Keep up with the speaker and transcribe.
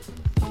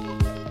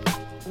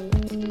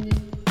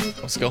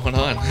What's going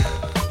on?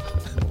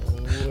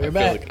 We're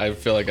back. I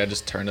feel like I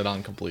just turned it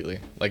on completely.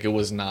 Like it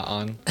was not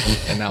on,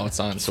 and now it's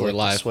on. So we're Flip the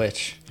live.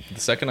 switch. The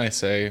second I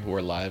say we're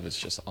live, it's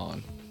just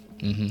on.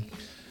 Mm-hmm.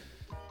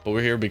 But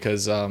we're here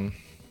because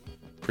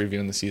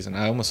previewing the season.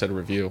 I almost said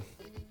review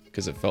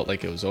because it felt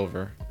like it was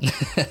over.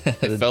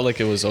 It felt like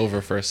it was over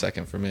for a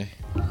second for me,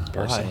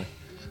 personally. Why?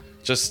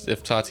 Just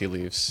if Tati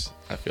leaves,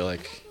 I feel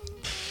like,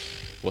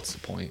 what's the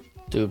point?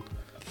 Dude,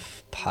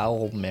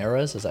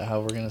 Palmeiras, is that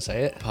how we're going to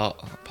say it?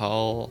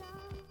 Paul.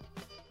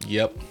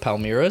 Yep.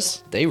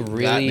 Palmeiras? They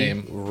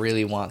name.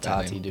 really want That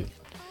Tati, name. dude.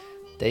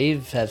 They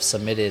have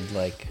submitted,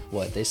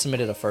 they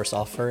submitted a first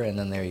offer, and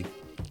then they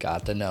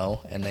got the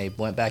no, and they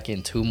went back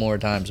in 2 more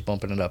times,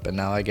 bumping it up, and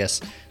now I guess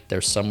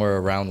they're somewhere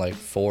around,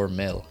 $4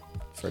 million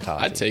for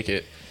Tati. I'd take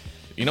it.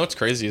 You know what's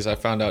crazy is I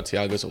found out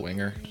Thiago's a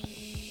winger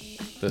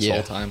this Yeah.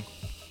 whole time.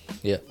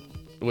 Yeah.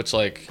 Which,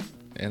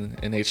 in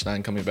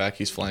H9 coming back,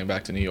 he's flying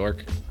back to New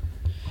York.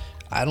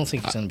 I don't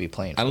think he's going to be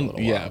playing for I a don't.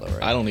 little Yeah, while, though,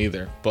 right? I don't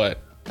either.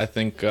 But I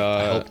think.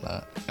 I hope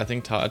not. I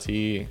think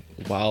Tati,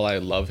 while I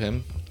love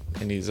him,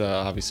 and he's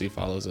obviously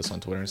follows us on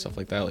Twitter and stuff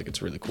like that,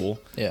 it's really cool.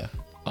 Yeah.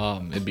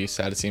 It'd be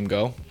sad to see him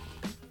go.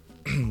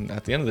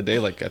 At the end of the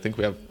day, I think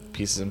we have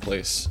pieces in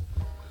place.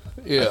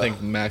 Yeah. I think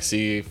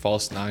Maxi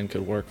false 9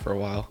 could work for a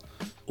while.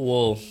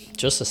 Well,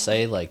 just to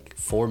say,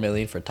 $4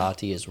 million for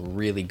Tati is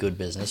really good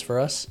business for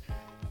us.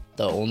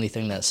 The only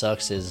thing that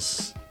sucks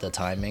is the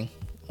timing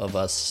of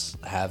us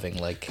having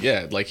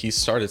Yeah, he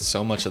started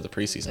so much of the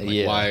preseason.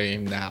 Yeah. Why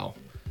now?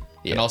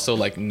 Yeah. And also,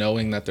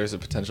 knowing that there's a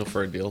potential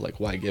for a deal,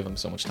 why give him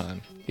so much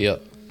time?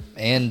 Yep.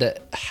 And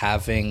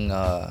having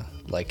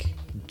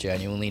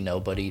genuinely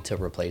nobody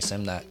to replace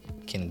him that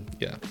can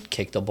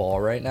kick the ball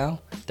right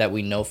now, that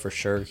we know for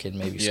sure can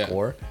maybe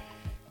score.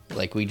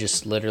 We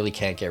just literally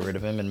can't get rid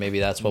of him, and maybe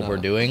that's what we're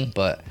doing.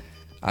 But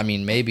I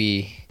mean,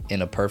 maybe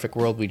in a perfect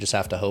world, we just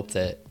have to hope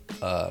that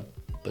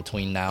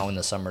between now and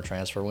the summer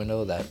transfer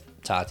window, that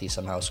Tati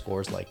somehow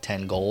scores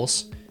 10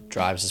 goals,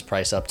 drives his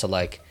price up to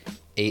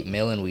 $8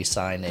 million, and we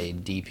sign a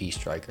DP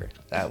striker.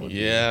 That would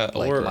be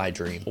my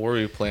dream. Or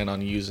we plan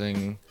on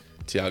using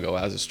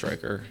Thiago as a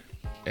striker,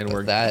 and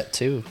we're that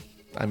too.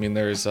 I mean,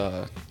 there's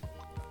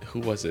who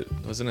was it?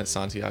 Wasn't it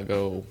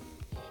Santiago?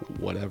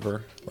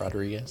 Whatever.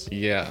 Rodriguez.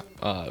 Yeah.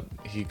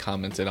 He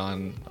commented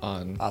on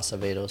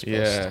Acevedo's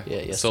post.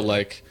 Yeah. So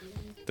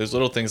there's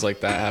little things like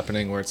that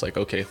happening where it's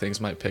okay,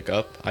 things might pick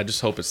up. I just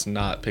hope it's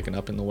not picking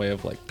up in the way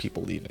of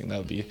people leaving. That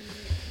would be,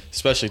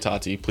 especially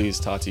Tati. Please,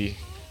 Tati,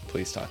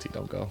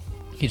 don't go.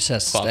 He just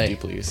has to Tati, stay.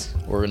 please.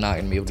 We're not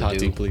going to be able to Tati,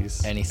 do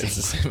please. anything. It's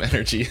the same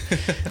energy.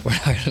 We're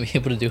not going to be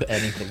able to do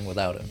anything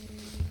without him.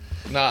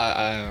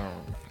 Nah,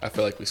 I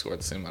feel like we scored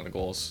the same amount of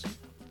goals.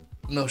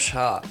 No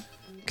shot.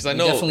 Because I We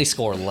know definitely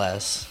score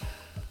less.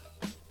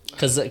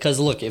 Because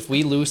look, if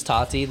we lose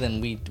Tati,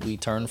 then we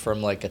turn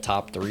from a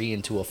top 3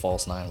 into a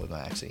false 9 with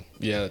Maxi.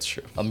 Yeah, that's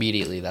true.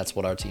 Immediately, that's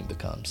what our team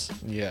becomes.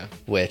 Yeah.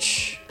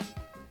 Which,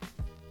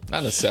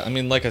 Not necessarily. I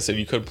mean, like I said,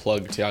 you could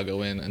plug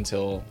Thiago in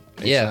until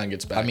H9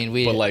 gets back. I mean,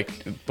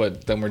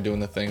 but then we're doing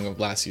the thing of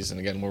last season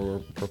again, where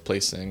we're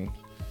replacing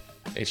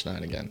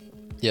H9 again.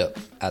 yep,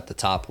 at the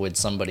top with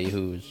somebody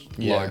who's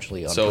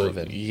largely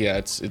unproven. So yeah,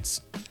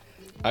 it's.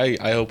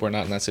 I hope we're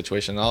not in that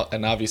situation,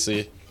 and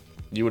obviously,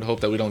 you would hope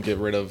that we don't get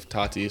rid of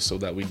Tati so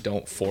that we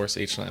don't force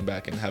H9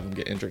 back and have him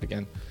get injured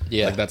again.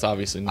 Yeah, that's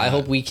obviously not. I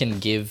hope we can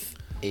give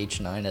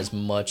H9 as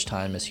much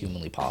time as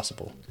humanly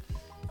possible.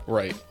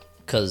 Right.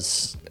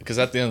 Because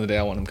at the end of the day,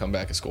 I want him to come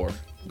back and score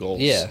goals.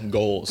 Yeah.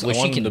 Goals. Which I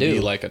want he him can to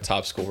do. be a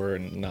top scorer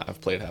and not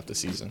have played half the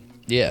season.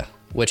 Yeah,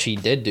 which he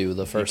did do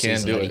the first can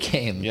season do that he it.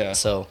 came. Yeah.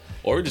 So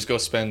Or we just go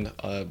spend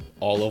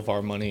all of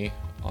our money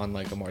on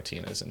a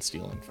Martinez and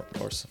steal him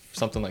or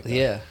something like that.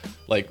 yeah.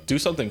 Do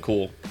something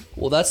cool.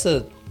 Well, that's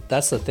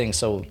the thing.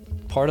 So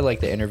part of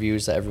the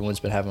interviews that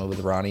everyone's been having with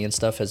Ronnie and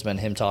stuff has been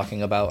him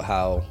talking about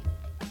how.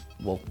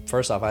 Well,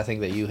 first off, I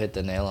think that you hit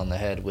the nail on the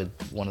head with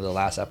one of the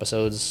last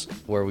episodes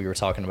where we were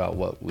talking about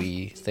what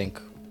we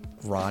think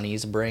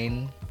Ronnie's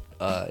brain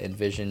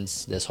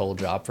envisions this whole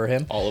job for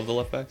him. All of the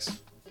left backs?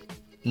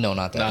 No,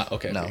 not that.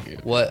 Okay. No. Okay.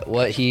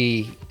 What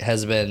he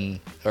has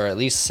been, or at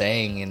least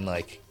saying in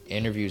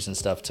interviews and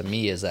stuff to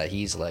me, is that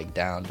he's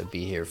down to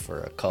be here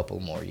for a couple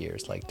more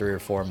years, 3 or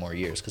 4 more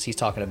years, because he's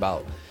talking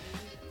about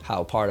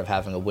how part of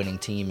having a winning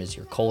team is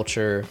your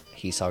culture.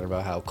 He's talking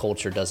about how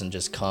culture doesn't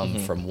just come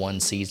from one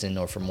season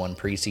or from one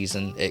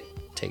preseason. It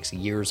takes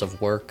years of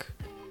work.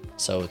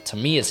 So to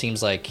me, it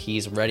seems like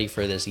he's ready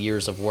for this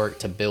years of work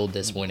to build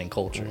this winning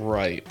culture.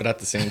 Right. But at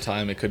the same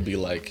time, it could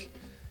be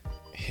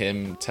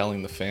him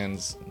telling the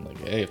fans,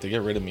 hey, if they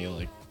get rid of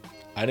me,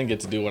 I didn't get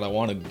to do what I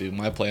wanted to do.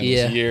 My plan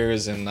was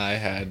years, and I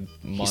had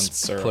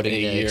months or putting a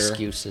year.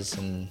 Excuses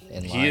in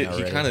line He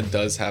already. kind of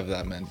does have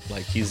that, man.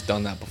 He's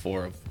done that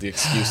before, of the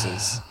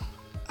excuses.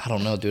 I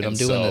don't know, dude. I'm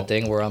doing the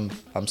thing where I'm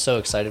so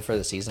excited for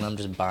the season. I'm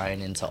just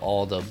buying into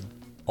all the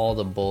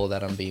bull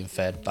that I'm being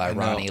fed by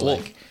Ronnie.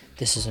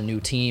 This is a new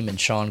team, and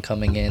Sean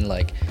coming in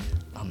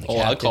I'm the captain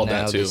I called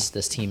now. that too.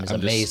 This team is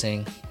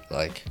amazing.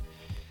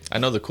 I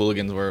know the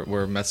Cooligans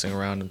were messing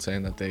around and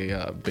saying that they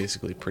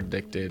basically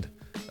predicted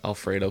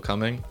Alfredo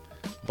coming,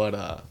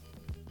 but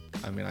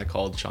I mean, I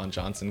called Sean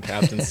Johnson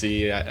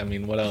captaincy. I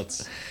mean, what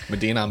else?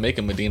 Medina, I'm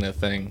making Medina a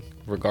thing,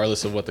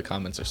 regardless of what the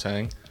comments are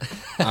saying.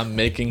 I'm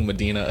making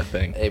Medina a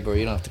thing. Hey, bro,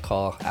 you don't have to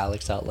call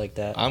Alex out like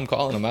that. I'm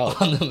calling him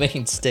out. On the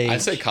main stage. I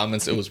say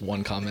comments, it was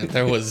one comment.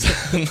 There was,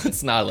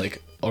 it's not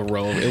like a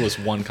row. It was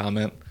one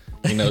comment.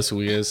 He knows who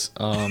he is.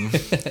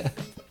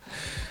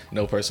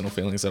 No personal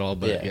feelings at all,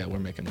 but yeah, we're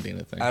making Medina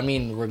a thing. I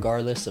mean,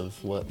 regardless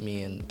of what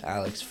me and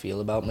Alex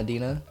feel about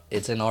Medina,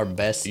 it's in our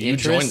best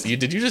interest.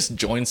 Did you just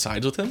join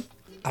sides with him?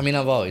 I mean,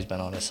 I've always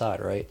been on his side,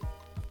 right?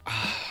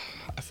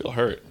 I feel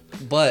hurt.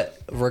 But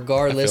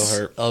regardless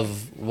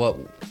of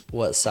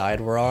what side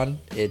we're on,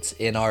 it's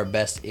in our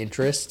best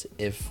interest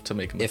if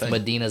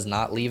Medina's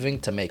not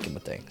leaving to make him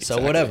a thing.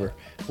 Exactly. So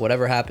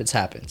whatever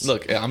happens.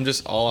 Look, I'm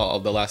just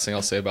the last thing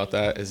I'll say about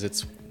that is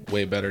it's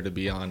way better to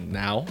be on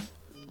now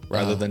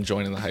rather than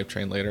joining the hype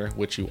train later,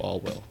 which you all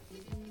will.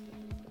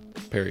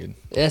 Period.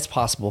 Yeah, it's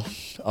possible.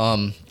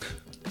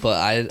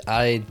 But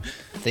I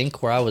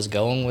think where I was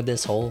going with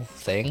this whole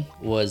thing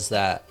was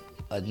that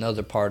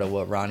another part of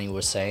what Ronnie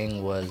was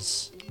saying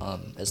was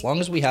as long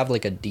as we have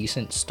like a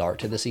decent start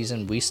to the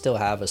season, we still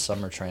have a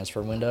summer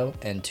transfer window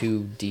and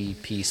 2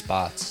 DP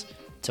spots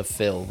to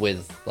fill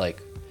with,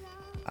 like,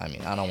 I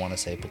mean, I don't want to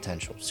say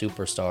potential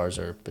superstars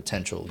or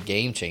potential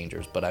game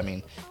changers, but I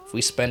mean, if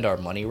we spend our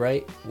money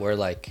right, we're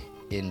like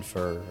in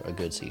for a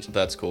good season.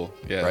 That's cool.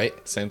 Yeah. Right?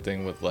 Same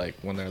thing with like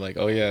when they're like,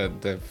 oh yeah,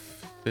 the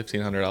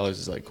 $1,500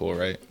 is like cool,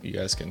 right? You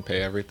guys can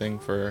pay everything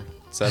for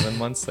 7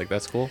 months. Like,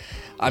 that's cool.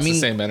 It's the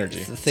same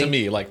energy to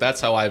me. Like,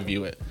 that's how I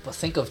view it. But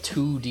think of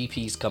 2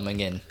 DPs coming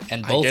in,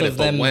 and both of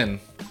them. But when?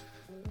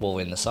 Well,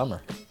 in the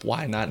summer.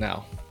 Why not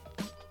now?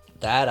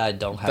 That I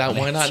don't have.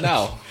 Why not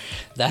now?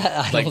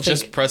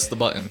 Just press the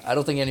button. I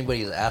don't think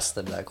anybody's asked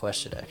them that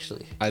question,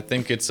 actually. I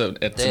think it's an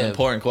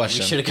important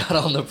question. We should have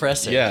got on the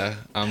presser. Yeah,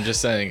 I'm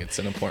just saying it's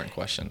an important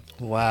question.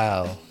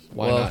 Wow.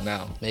 Why not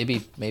now?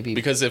 Maybe.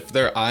 Because if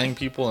they're eyeing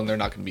people and they're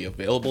not going to be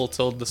available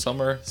till the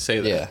summer,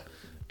 say that. Yeah.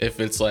 If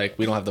it's like,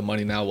 we don't have the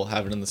money now, we'll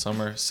have it in the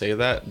summer, say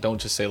that.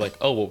 Don't just say like,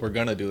 oh, well, we're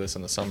going to do this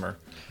in the summer.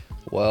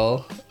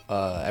 Well,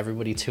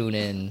 everybody tune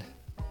in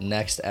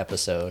next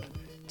episode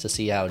to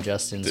see how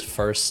Justin's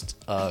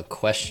first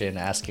question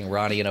asking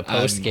Ronnie in a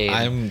post game.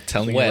 I'm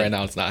telling you right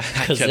now, it's not.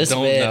 Because this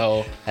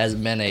man has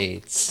been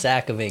a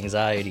sack of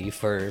anxiety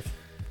for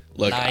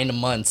 9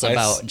 months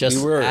about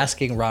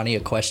asking Ronnie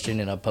a question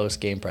in a post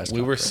game press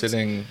conference. We were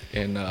sitting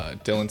in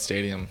Dillon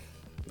Stadium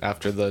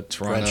after the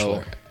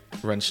Toronto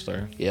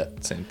Rentschler. Yeah,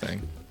 same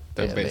thing.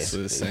 They're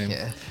basically the same.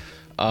 Yeah.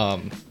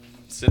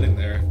 Sitting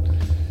there.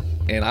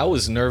 And I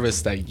was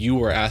nervous that you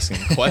were asking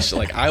the question.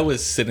 Like, I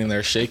was sitting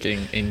there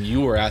shaking and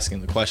you were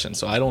asking the question.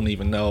 So I don't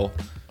even know.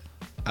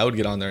 I would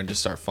get on there and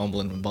just start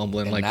fumbling and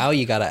bumbling. And now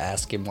you got to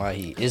ask him why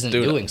he isn't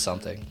doing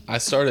something.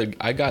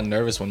 I got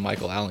nervous when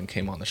Michael Allen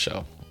came on the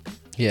show.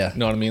 Yeah. You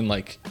know what I mean?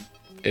 Like,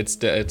 it's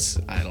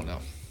I don't know.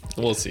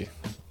 We'll see.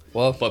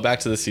 Well, but back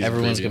to the season.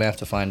 Everyone's going to have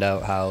to find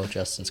out how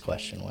Justin's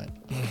question went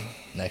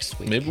next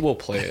week. Maybe we'll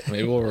play it.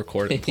 Maybe we'll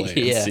record it and play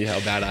it and see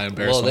how bad I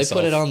embarrass myself. Well, they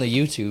put it on the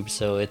YouTube,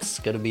 so it's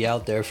going to be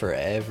out there for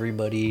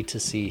everybody to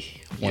see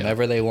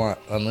whenever they want,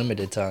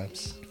 unlimited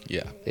times.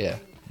 Yeah. Yeah.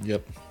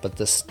 Yep. But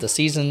the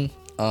season...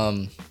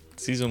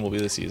 season will be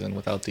the season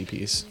without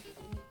DPs.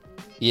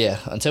 Yeah,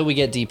 until we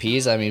get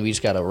DPs, I mean, we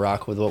just got to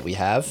rock with what we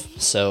have.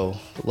 So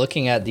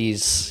looking at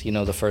these,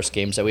 the first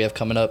games that we have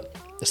coming up,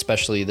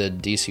 especially the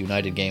DC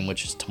United game,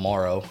 which is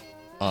tomorrow,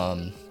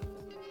 I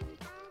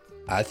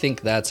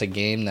think that's a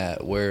game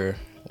that we're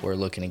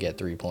looking to get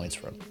 3 points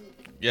from.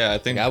 Yeah, I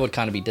think I would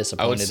kind of be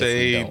disappointed if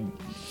we don't.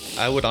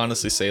 I would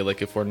honestly say,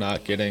 like, if we're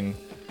not getting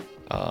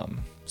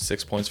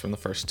 6 points from the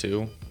first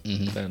 2,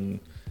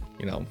 then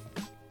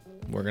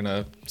we're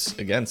gonna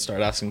again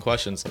start asking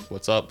questions like,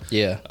 what's up?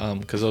 Yeah.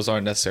 Because those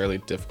aren't necessarily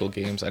difficult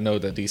games. I know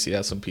that DC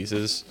has some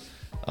pieces,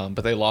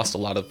 but they lost a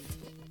lot of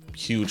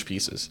huge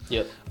pieces.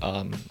 Yep.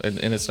 And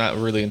it's not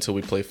really until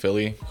we play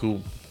Philly,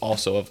 who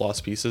also have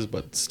lost pieces,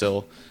 but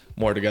still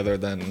more together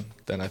than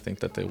I think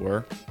that they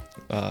were.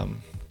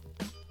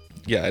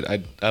 Yeah,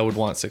 I would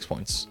want 6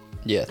 points.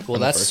 Yeah. Well,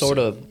 that's sort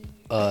of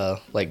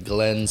like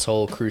Glenn's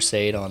whole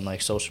crusade on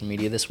like social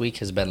media this week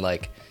has been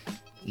like,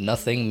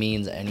 nothing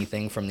means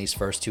anything from these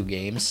first 2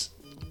 games,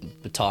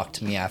 but talk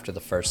to me after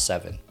the first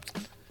 7.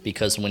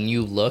 Because when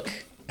you look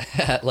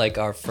at like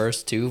our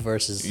first 2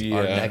 versus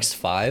our next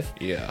 5,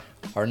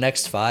 our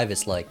next 5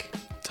 is like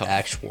tough.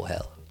 Actual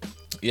hell.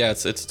 Yeah,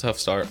 it's a tough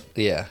start.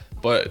 Yeah.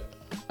 But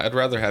I'd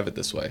rather have it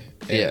this way.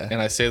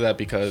 And I say that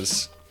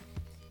because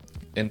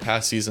in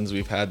past seasons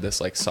we've had this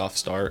like soft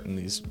start and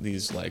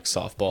these like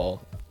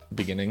softball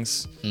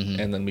beginnings,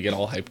 and then we get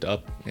all hyped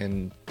up.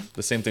 And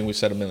the same thing we've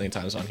said a million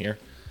times on here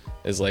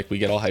is like we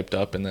get all hyped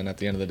up and then at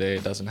the end of the day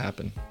it doesn't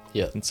happen.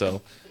 Yeah. And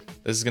so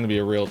this is going to be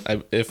a real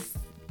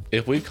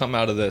if we come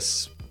out of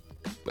this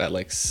at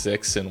like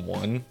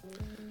 6-1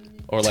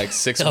 or like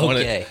 6-1.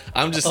 Okay.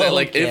 I'm just saying,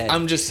 like,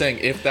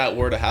 if that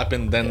were to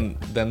happen, then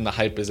the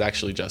hype is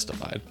actually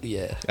justified.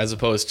 Yeah. As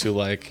opposed to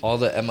like all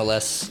the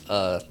MLS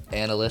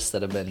analysts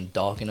that have been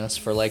dogging us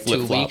for like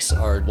 2 flip-flop. weeks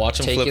are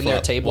taking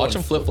their table. Watch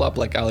them flip flop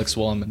like Alex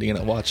Wall and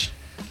Medina. Watch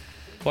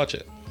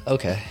it.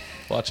 Okay.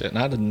 Watch it.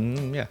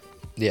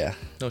 Yeah.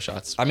 No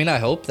shots. I mean, I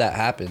hope that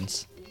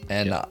happens,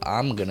 and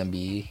I'm gonna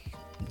be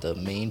the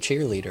main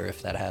cheerleader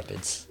if that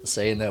happens,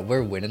 saying that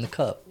we're winning the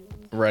cup.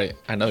 Right.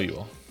 I know you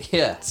will.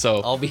 Yeah.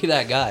 So I'll be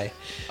that guy.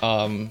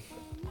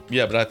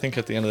 Yeah, but I think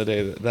at the end of the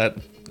day, that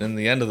in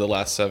the end of the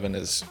last 7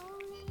 is,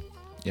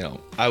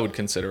 I would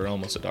consider it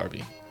almost a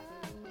derby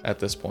at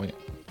this point.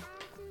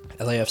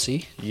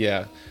 LAFC?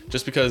 Yeah,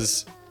 just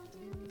because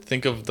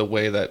think of the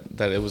way that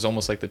it was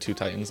almost like the 2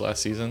 Titans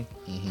last season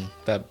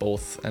that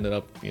both ended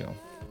up,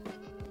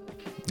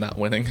 not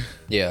winning.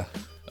 Yeah.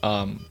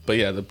 But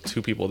yeah, the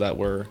 2 people that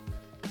were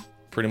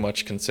pretty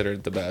much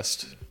considered the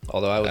best.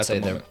 Although I would say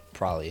they're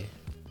probably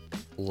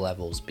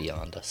levels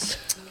beyond us.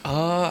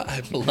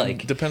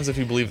 Like depends if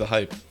you believe the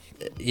hype.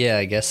 Yeah,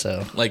 I guess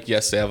so. Like,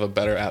 yes, they have a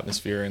better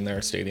atmosphere in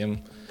their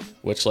stadium,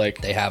 which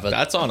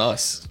that's on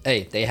us.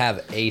 Hey, they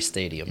have a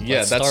stadium.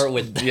 Yeah, start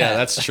with that. Yeah,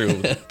 that's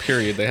true.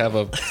 Period. They have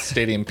a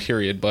stadium.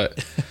 Period.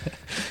 But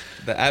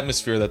the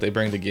atmosphere that they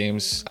bring to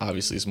games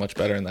obviously is much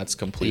better, and that's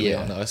completely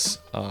on us.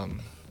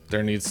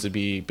 There needs to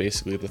be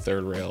basically the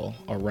third rail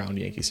around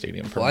Yankee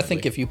Stadium. Well, I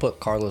think if you put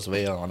Carlos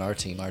Vela on our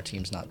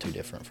team's not too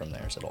different from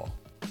theirs at all.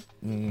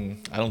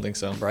 I don't think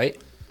so.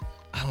 Right?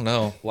 I don't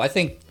know. Well, I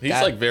think he's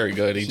very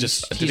good. He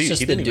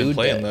didn't even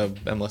play in the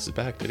MLS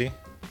back, did he?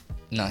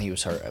 No, he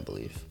was hurt, I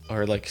believe.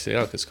 Or because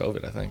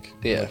COVID, I think.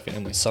 Yeah,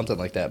 something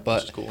like that.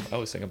 But which is cool. I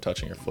always think I'm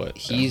touching your foot.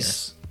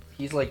 He's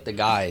like the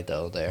guy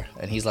though there,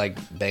 and he's like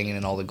banging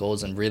in all the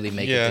goals and really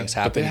making things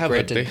happen.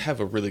 But they have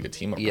a really good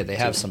team. Yeah, they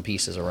have some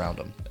pieces around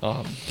them.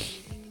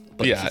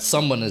 But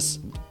someone is.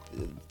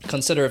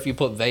 Consider if you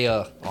put Vea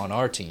on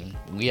our team,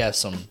 we have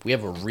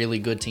a really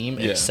good team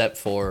except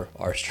for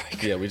our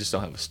striker. Yeah, we just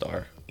don't have a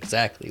star.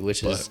 Exactly,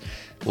 which is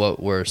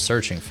what we're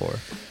searching for.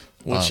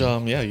 Which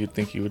you'd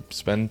think you would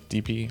spend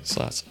DP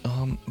slots.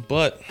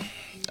 But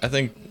I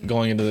think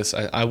going into this,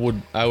 I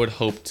would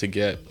hope to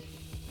get,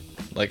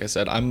 like I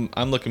said, I'm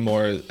looking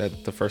more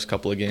at the first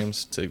couple of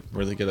games to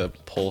really get a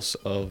pulse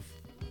of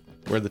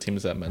where the team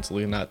is at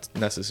mentally, not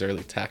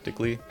necessarily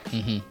tactically,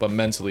 but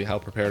mentally, how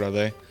prepared are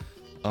they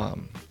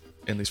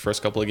in these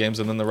first couple of games,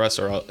 and then the rest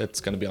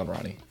it's going to be on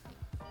Ronnie.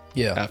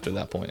 Yeah. After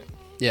that point.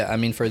 Yeah, I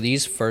mean, for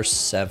these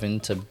first 7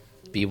 to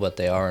be what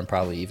they are, and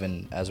probably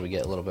even as we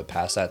get a little bit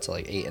past that to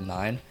like 8 and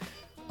 9,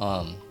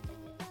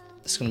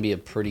 it's going to be a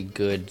pretty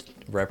good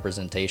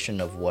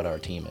representation of what our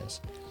team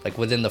is. Like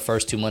within the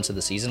first 2 months of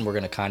the season, we're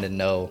going to kind of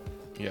know,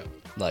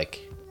 like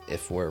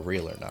if we're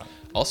real or not.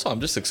 Also,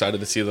 I'm just excited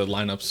to see the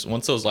lineups.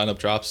 Once those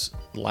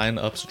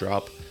lineups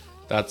drop,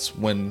 that's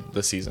when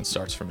the season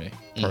starts for me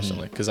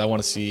personally, because I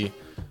want to see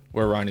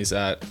where Ronnie's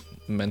at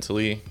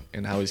mentally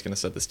and how he's going to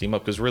set this team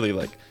up. Because really,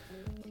 like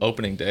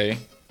opening day,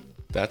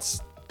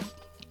 that's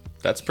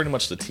pretty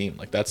much the team.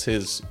 Like that's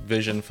his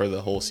vision for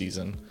the whole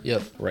season.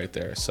 Yep. Right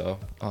there. So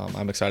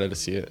I'm excited to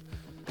see it.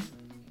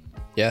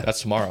 Yeah.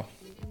 That's tomorrow.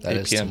 That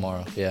is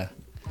tomorrow. Yeah.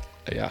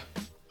 Yeah.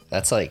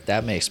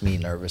 That makes me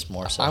nervous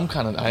more so.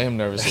 I am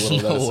nervous a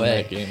little bit. Way.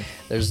 In that game.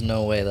 There's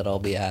no way that I'll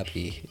be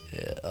happy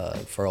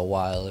for a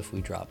while if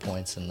we drop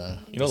points in the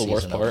the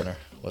worst part opener.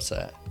 What's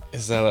that?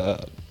 Is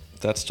that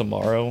that's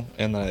tomorrow,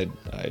 and I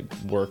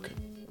work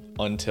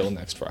until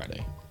next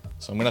Friday,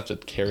 so I'm gonna have to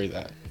carry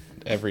that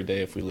every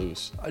day if we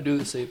lose. I do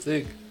the same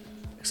thing,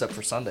 except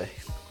for Sunday,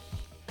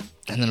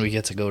 and then we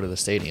get to go to the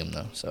stadium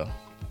though. So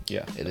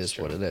yeah, it is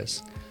true. what it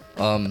is.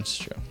 That's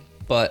true.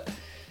 But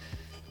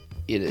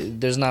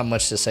there's not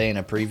much to say in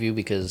a preview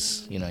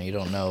because you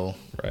don't know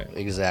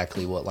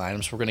exactly what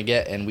lineups we're gonna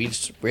get, and we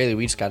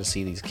just got to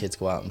see these kids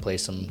go out and play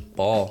some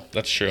ball.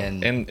 That's true,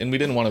 and we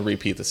didn't want to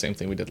repeat the same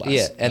thing we did last.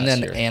 Yeah, and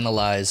then year.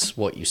 Analyze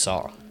what you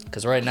saw,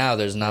 because right now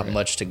there's not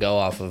much to go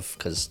off of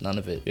because none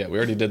of it. Yeah, we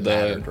already did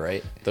the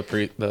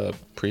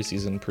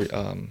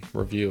preseason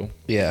review.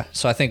 Yeah,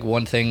 so I think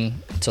one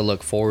thing to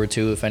look forward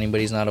to, if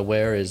anybody's not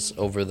aware, is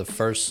over the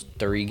first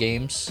 3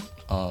 games.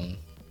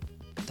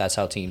 That's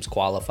how teams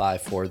qualify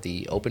for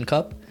the Open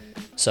Cup.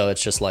 So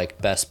it's just like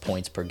best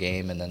points per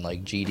game and then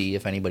like GD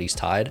if anybody's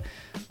tied.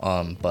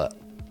 But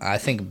I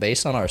think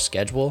based on our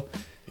schedule,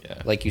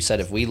 like you said,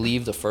 if we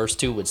leave the first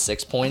 2 with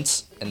 6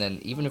 points, and then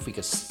even if we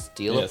could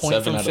steal a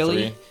point from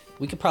Philly,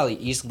 we could probably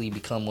easily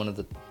become one of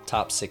the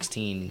top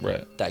 16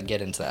 that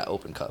get into that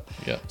Open Cup.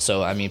 Yeah.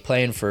 So I mean,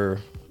 playing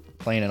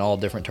in all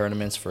different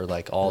tournaments for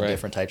like all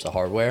different types of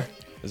hardware.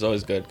 It's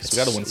always good because we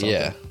got to win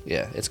something.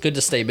 Yeah. It's good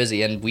to stay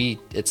busy, and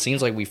it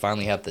seems like we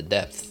finally have the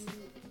depth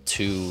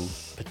to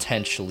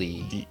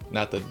potentially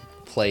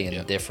play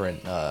in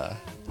different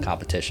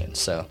competitions.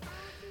 So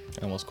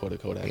I almost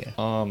quoted Kodak.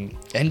 Yeah.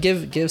 And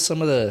give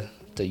some of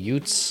the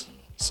youths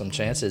some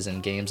chances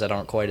in games that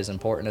aren't quite as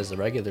important as the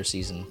regular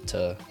season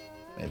to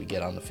maybe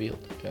get on the field.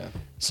 Yeah.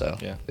 So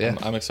yeah.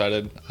 I'm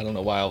excited. I don't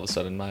know why all of a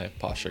sudden my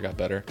posture got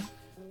better.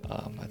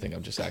 I think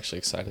I'm just actually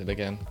excited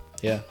again.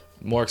 Yeah.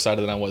 More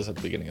excited than I was at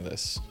the beginning of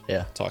this.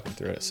 Yeah. Talking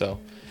through it. So,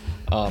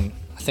 I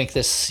think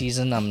this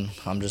season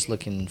I'm just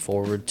looking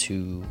forward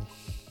to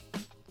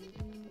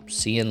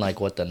seeing like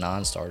what the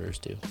non-starters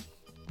do. You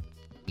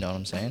know what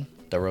I'm saying?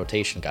 The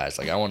rotation guys.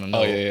 Like I want to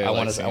know. I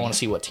want to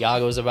see what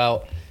Thiago's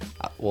about.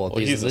 Well,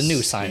 these are the new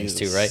signings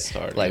too, right?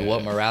 Starter, like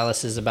what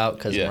Morales is about,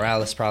 because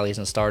Morales probably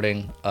isn't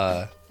starting.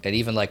 And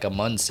even like a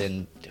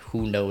Munson,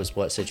 who knows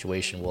what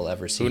situation we'll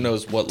ever see. Who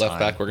knows what left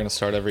back we're gonna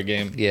start every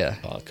game? Yeah.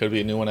 Could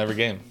be a new one every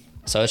game.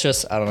 So it's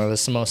just, I don't know.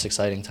 This is the most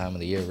exciting time of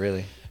the year,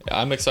 really. Yeah,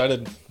 I'm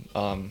excited.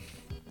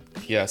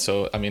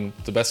 So I mean,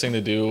 the best thing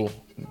to do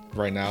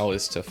right now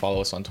is to follow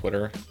us on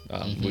Twitter.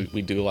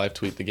 We do live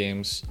tweet the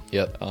games.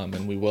 Yep.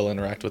 And we will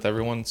interact with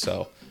everyone.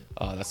 So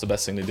that's the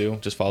best thing to do.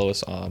 Just follow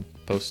us on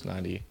Post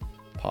 90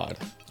 Pod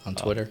on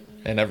Twitter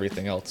and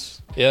everything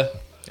else. Yeah.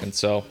 And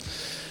so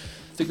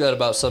I think that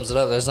about sums it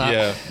up. There's not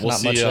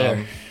not much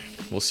there.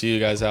 We'll see you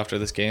guys after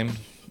this game.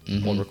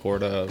 We'll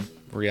record a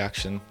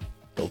reaction.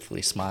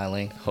 Hopefully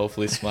smiling.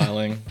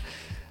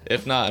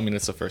 If not, I mean,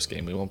 it's the first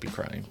game. We won't be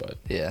crying, but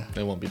yeah,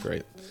 it won't be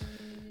great.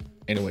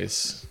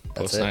 Anyways,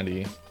 Post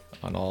 90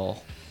 on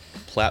all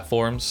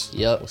platforms.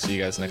 Yep. We'll see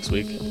you guys next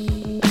week.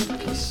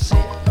 See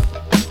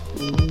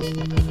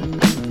ya.